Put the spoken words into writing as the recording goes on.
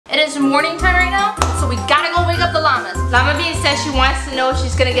is morning time right now, so we gotta go wake up the llamas. Llama Bean says she wants to know if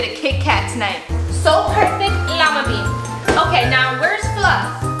she's gonna get a Kit Kat tonight. So perfect, Llama Bean. Okay, now where's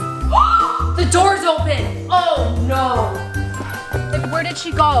Fluff? The door's open. Oh no. Like, where did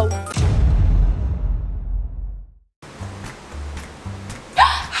she go?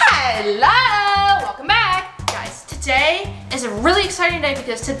 Hello, welcome back. Guys, today is a really exciting day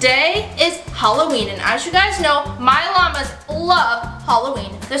because today is Halloween, and as you guys know, my llamas love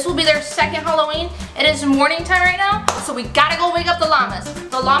Halloween. This will be their second Halloween. It is morning time right now, so we gotta go wake up the llamas.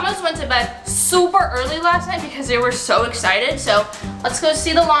 The llamas went to bed super early last night because they were so excited, so let's go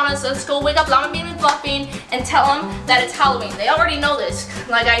see the llamas. Let's go wake up Llama Bean and Fluff Bean and tell them that it's Halloween. They already know this,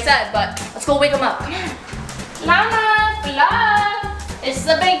 like I said, but let's go wake them up. Come on. Llama, Fluff. It's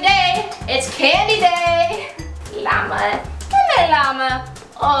the big day. It's candy day. Llama. Come here, Llama.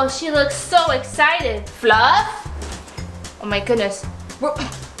 Oh, she looks so excited. Fluff? Oh my goodness.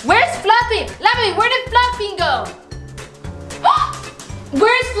 Where's Fluff Bean? Llama, where did Fluff Bean go?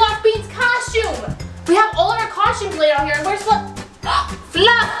 Where's Fluff Bean's costume? We have all of our costumes laid out here. Where's Fluff?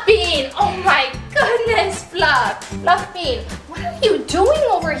 Fluff Bean! Oh my goodness, Fluff. Fluff Bean, what are you doing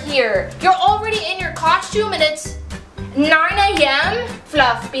over here? You're already in your costume and it's 9 a.m.?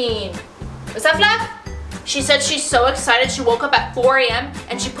 Fluff Bean. Was that Fluff? She said she's so excited she woke up at 4 a.m.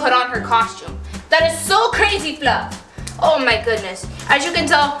 and she put on her costume. That is so crazy, Fluff. Oh my goodness. As you can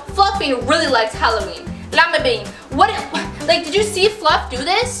tell, Fluff Bean really likes Halloween. Llama Bean, did you see Fluff do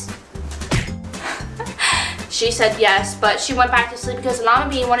this? She said yes, but she went back to sleep because Llama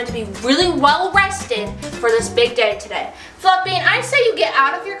Bean wanted to be really well rested for this big day today. Fluff Bean, I say you get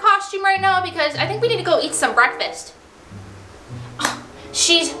out of your costume right now because I think we need to go eat some breakfast.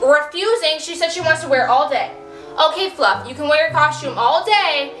 She's refusing. She said she wants to wear it all day. Okay, Fluff, you can wear your costume all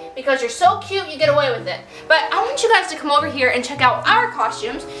day because you're so cute, you get away with it. But I want you guys to come over here and check out our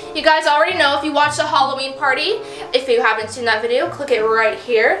costumes. You guys already know if you watched the Halloween party. If you haven't seen that video, click it right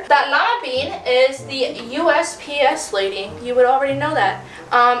here. That Llama Bean is the USPS lady. You would already know that.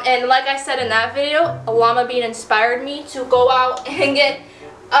 And like I said in that video, Llama Bean inspired me to go out and get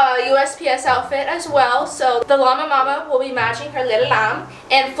a USPS outfit as well, so the llama mama will be matching her little lamb,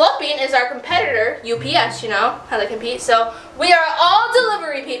 and Fluff Bean is our competitor, UPS, you know how they compete, so we are all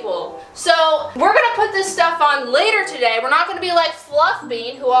delivery people. So we're gonna put this stuff on later today. We're not gonna be like Fluff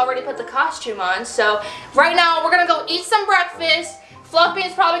Bean, who already put the costume on. So right now we're gonna go eat some breakfast. Fluff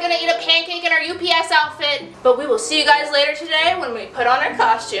Bean's probably gonna eat a pancake in our UPS outfit, but we will see you guys later today when we put on our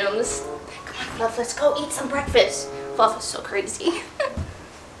costumes. Come on, Fluff, let's go eat some breakfast. Fluff is so crazy.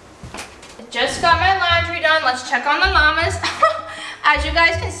 Just got my laundry done. Let's check on the llamas. As you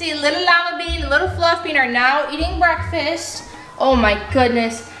guys can see, little Llama Bean, little Fluff Bean are now eating breakfast. Oh my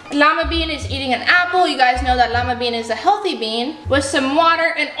goodness. Llama Bean is eating an apple. You guys know that Llama Bean is a healthy bean with some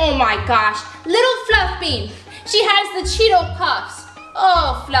water, and oh my gosh, little Fluff Bean. She has the Cheeto Puffs.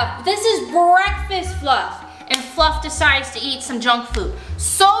 Oh, Fluff, this is breakfast, Fluff. And Fluff decides to eat some junk food.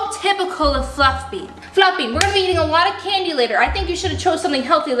 So typical of Fluff Bean. Fluff Bean, we're gonna be eating a lot of candy later. I think you should have chose something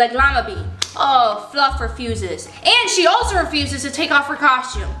healthy like Llama Bean. Oh, Fluff refuses. And she also refuses to take off her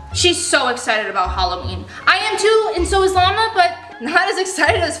costume. She's so excited about Halloween. I am too, and so is Llama, but not as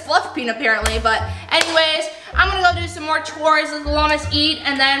excited as Fluff Bean apparently. But anyways, I'm gonna go do some more chores, let the llamas eat,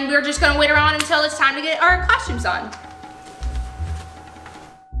 and then we're just gonna wait around until it's time to get our costumes on.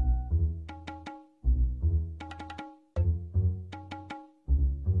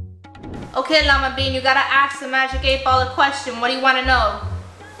 Okay, Llama Bean, you gotta ask the Magic 8 Ball a question. What do you wanna know?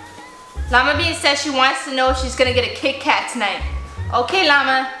 Llama Bean says she wants to know if she's gonna get a Kit Kat tonight. Okay,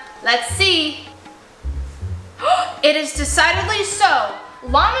 Llama, let's see. It is decidedly so.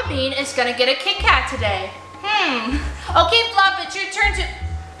 Llama Bean is gonna get a Kit Kat today. Okay, Fluff, it's your turn to...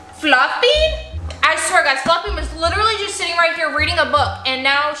 Fluff Bean? I swear, guys, Fluff Bean was literally just sitting right here reading a book, and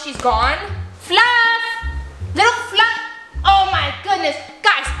now she's gone. Fluff! Little Fluff! Oh my goodness.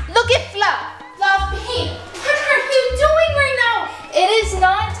 Guys, look at Fluff. Fluff Bean, what are you doing right now? It is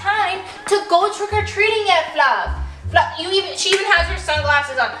not time to go trick-or-treating yet, Fluff. Fluff, she even has her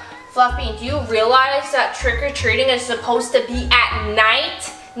sunglasses on. Fluff Bean, do you realize that trick-or-treating is supposed to be at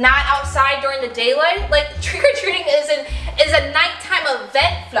night, not outside during the daylight? Like, trick-or-treating is a nighttime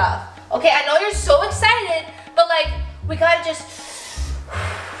event, Fluff. Okay, I know you're so excited, but like, we gotta just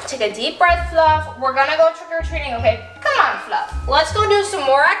take a deep breath, Fluff. We're gonna go trick-or-treating, okay? Come on, Fluff. Let's go do some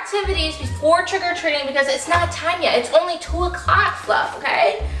more activities before trick-or-treating because it's not time yet. It's only 2 o'clock, Fluff,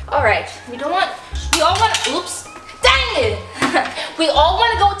 okay? All right, we all want, oops, dang it. We all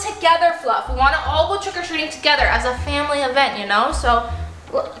wanna go together, Fluff. We wanna all go trick-or-treating together as a family event, you know? So,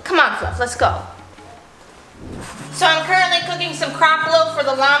 come on, Fluff, let's go. So I'm currently cooking some crock loaf for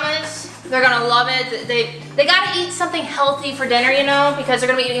the llamas. They're gonna love it. They gotta eat something healthy for dinner, you know, because they're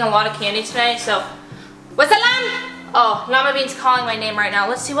gonna be eating a lot of candy tonight. So, what's that, Llama? Oh, Llama Bean's calling my name right now.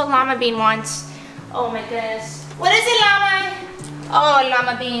 Let's see what Llama Bean wants. Oh my goodness. What is it, Llama? Oh,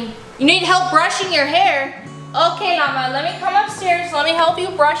 Llama Bean. You need help brushing your hair. Okay, Llama, let me come upstairs. Let me help you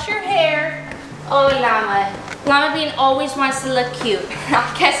brush your hair. Oh, Llama. Llama Bean always wants to look cute.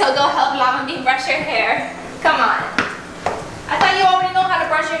 I guess I'll go help Llama Bean brush her hair. Come on. I thought you already know how to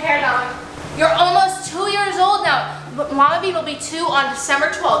brush your hair, Llama. You're almost 2 years old now. But Llama Bean will be 2 on December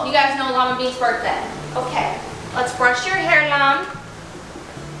 12th. You guys know Llama Bean's birthday. Okay, let's brush your hair, Llama.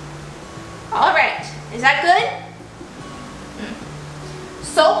 All right, is that good?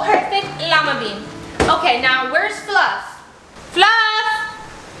 So perfect, Llama Bean. Okay, now where's Fluff?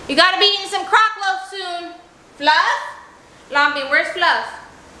 Fluff! You gotta be eating some crock loaf soon. Fluff? Llama Bean, where's Fluff?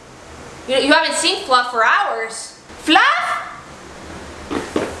 You haven't seen Fluff for hours. Fluff?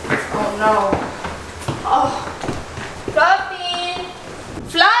 Oh no. Oh. Fluff Bean.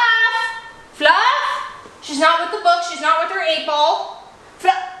 Fluff! Fluff? She's not with the book, she's not with her 8-ball.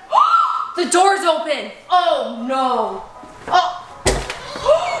 Fluff. The door's open. Oh no. Oh.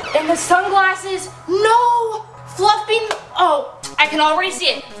 And the sunglasses. No! Fluff Bean. Oh, I can already see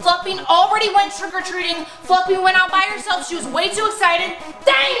it. Fluff Bean already went trick-or-treating. Fluff Bean went out by herself. She was way too excited.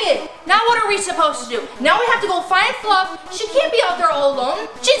 Dang it! Now what are we supposed to do? Now we have to go find Fluff. She can't be out there all alone.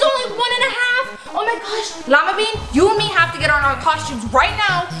 She's only 1 1/2. Oh my gosh. Llama Bean, you and me have to get on our costumes right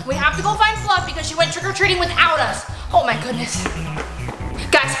now. We have to go find Fluff because she went trick-or-treating without us. Oh my goodness.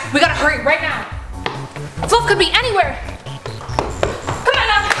 Guys, we gotta hurry right now. Fluff could be anywhere. Come on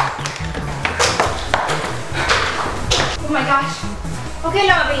now. Oh my gosh. Okay,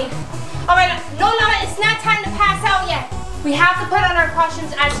 Llama Bean. All right, no, Llama, it's not time to pass out yet. We have to put on our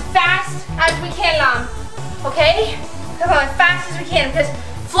costumes as fast as we can, Llama. Okay? Come on, as fast as we can, because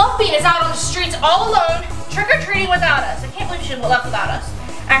Fluff Bean is out on the streets all alone, trick-or-treating without us. I can't believe she left without us.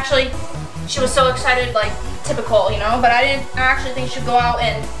 Actually, she was so excited, like, typical, you know, but I actually think she'd go out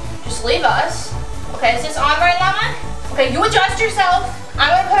and just leave us. Okay, is this on right, Llama? Okay, you adjust yourself. I'm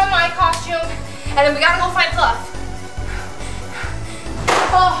gonna put on my costume, and then we gotta go find Fluff.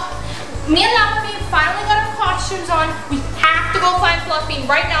 Oh, me and Llama Bean finally got our costumes on. We have to go find Fluff Bean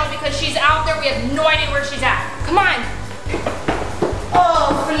right now because she's out there. We have no idea where she's at. Come on.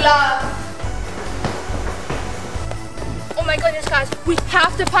 Oh, Fluff. Oh my goodness, guys. We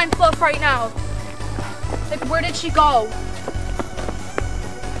have to find Fluff right now. Like, where did she go?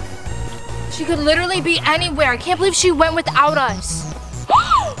 She could literally be anywhere. I can't believe she went without us.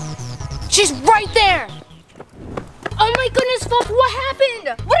 She's right there. Oh my goodness, Fluff, what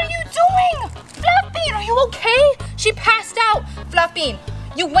happened? What are you doing? Fluff Bean, are you okay? She passed out. Fluff Bean,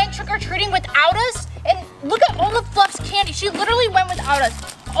 you went trick-or-treating without us? And look at all of Fluff's candy. She literally went without us.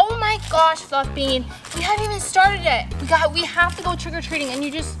 Oh my gosh, Fluff Bean. We haven't even started yet. We have to go trick-or-treating and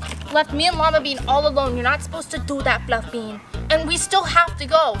you just left me and Llama Bean all alone. You're not supposed to do that, Fluff Bean. And we still have to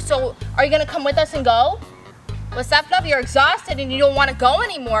go. So are you gonna come with us and go? What's that, Fluff? You're exhausted and you don't want to go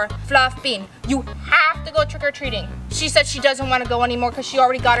anymore. Fluff Bean, you have to go trick-or-treating. She said she doesn't want to go anymore because she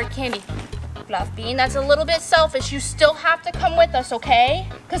already got her candy. Fluff Bean, that's a little bit selfish. You still have to come with us, okay?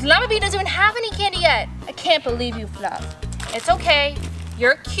 Because Llama Bean doesn't even have any candy yet. I can't believe you, Fluff. It's okay.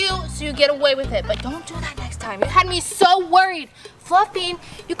 You're cute, so you get away with it. But don't do that next time. You had me so worried. Fluff Bean,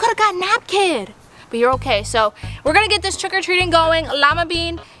 you could have got Nap Kid. But you're okay. So we're going to get this trick-or-treating going. Llama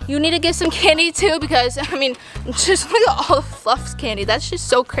Bean, you need to get some candy too because, I mean, just look at all of Fluff's candy. That's just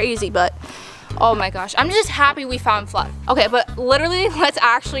so crazy, but oh my gosh. I'm just happy we found Fluff. Okay, but literally, let's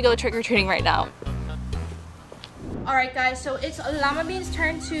actually go trick-or-treating right now. All right, guys, so it's Llama Bean's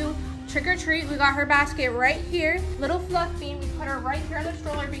turn to trick-or-treat. We got her basket right here. Little Fluff Bean, we put her right here in the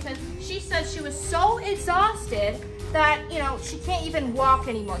stroller because she said she was so exhausted that, you know, she can't even walk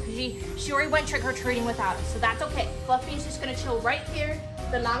anymore because she already went trick-or-treating without us. So that's okay. Fluff Bean's just gonna chill right here.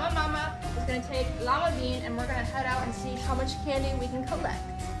 The Llama Mama is gonna take Llama Bean and we're gonna head out and see how much candy we can collect.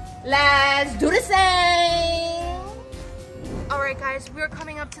 Let's do the same. All right, guys, we're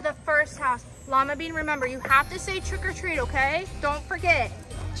coming up to the first house. Llama Bean, remember, you have to say trick-or-treat, okay? Don't forget.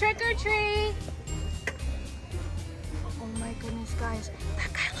 Trick-or-treat. Oh my goodness, guys.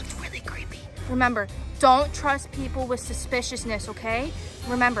 That guy looked really creepy. Remember, don't trust people with suspiciousness, okay?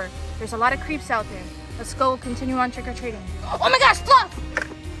 Remember, there's a lot of creeps out there. Let's go continue on trick-or-treating. Oh my gosh, Fluff!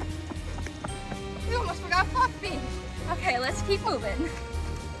 We almost forgot Fluff Bean. Okay, let's keep moving.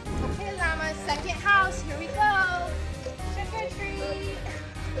 Okay, Llama, second house, here we go. Trick-or-treat.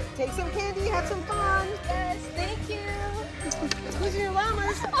 Take some candy, have some fun. Yes, thank you. Who's your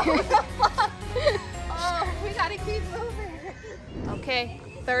llamas? Oh, we got gotta keep moving. Okay,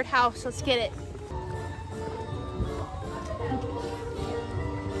 third house, let's get it.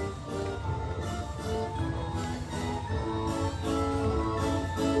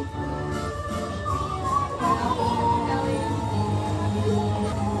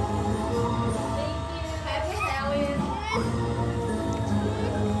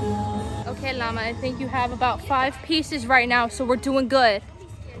 Okay, Llama, I think you have about 5 pieces right now, so we're doing good.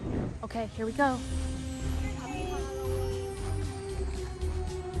 Okay, here we go.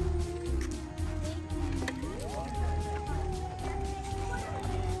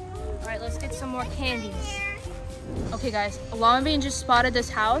 All right, let's get some more candies. Okay, guys, llamabean just spotted this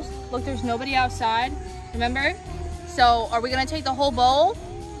house. Look, there's nobody outside, remember? So, are we gonna take the whole bowl?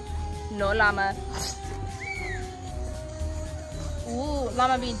 No, Llama. Ooh,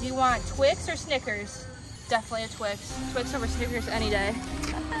 llamabean, do you want Twix or Snickers? Definitely a Twix. Twix over Snickers any day.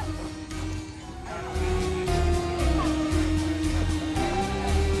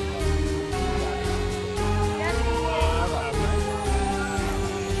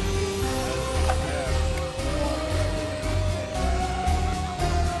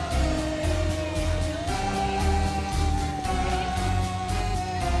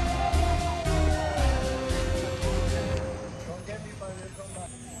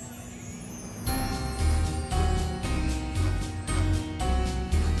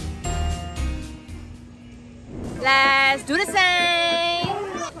 Let's do the same.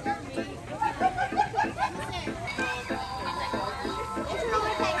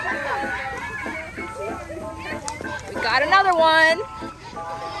 We got another one.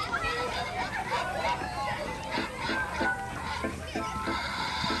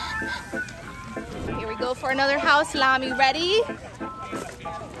 Here we go for another house. Llama, ready?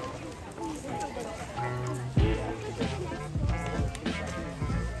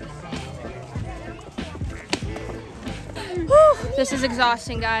 This is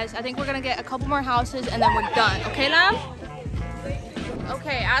exhausting, guys. I think we're gonna get a couple more houses and then we're done. Okay, Lam?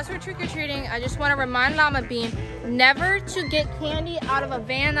 Okay, as we're trick-or-treating, I just want to remind llamabean never to get candy out of a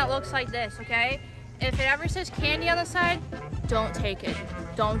van that looks like this, okay? If it ever says candy on the side, don't take it.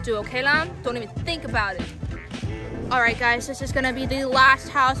 Don't do, okay, Lam? Don't even think about it. All right, guys, this is gonna be the last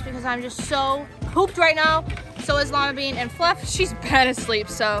house because I'm just so pooped right now. So is llamabean, and Fluff, she's been asleep,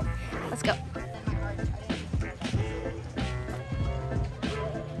 so let's go.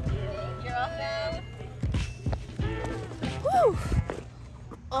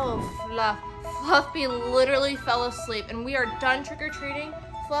 Oh, Fluff. Fluffbean literally fell asleep and we are done trick-or-treating.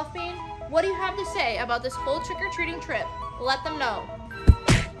 Fluffbean, what do you have to say about this whole trick-or-treating trip? Let them know.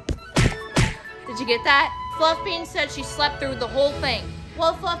 Did you get that? Fluffbean said she slept through the whole thing.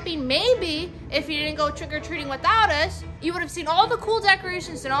 Well, Fluffbean, maybe if you didn't go trick-or-treating without us, you would have seen all the cool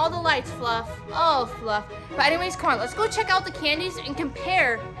decorations and all the lights, Fluff. Oh, Fluff. But anyways, come on, let's go check out the candies and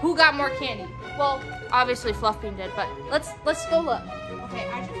compare who got more candy. Well, obviously Fluffbean did, but let's go look. Okay,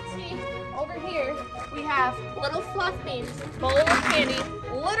 as you can see, over here, we have little Fluffbean's bowl of candy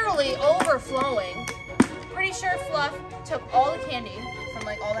literally overflowing. Pretty sure Fluff took all the candy from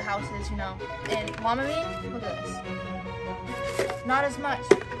like all the houses, you know. And llamabean, look at this. Not as much.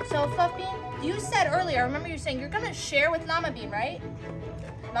 So Fluffbean, you said earlier, I remember you saying you're gonna share with llamabean, right?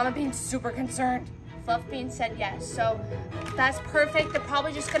 Llamabean's super concerned. Fluffbean said yes, so that's perfect. They're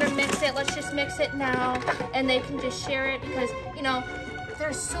probably just gonna mix it. Let's just mix it now, and they can just share it because, you know,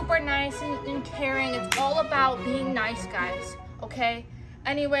 they're super nice and caring. It's all about being nice, guys, okay?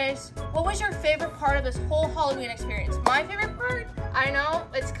 Anyways, what was your favorite part of this whole Halloween experience? My favorite part? I know,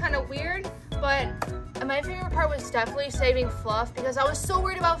 it's kind of weird, but my favorite part was definitely saving Fluff because I was so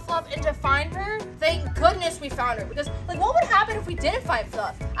worried about Fluff, and to find her, thank goodness we found her because, like, what would happen if we didn't find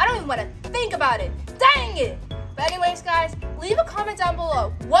Fluff? I don't even want to think about it. Dang it! But anyways, guys, leave a comment down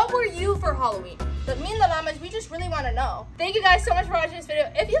below. What were you for Halloween? But me and the llamas, we just really want to know. Thank you guys so much for watching this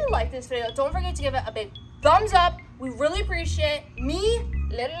video. If you liked this video, don't forget to give it a big thumbs up. We really appreciate it. Me,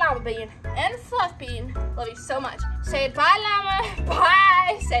 little llamabean, and Fluffbean love you so much. Say bye, llama.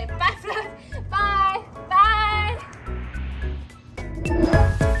 Bye. Say bye, Fluff. Bye.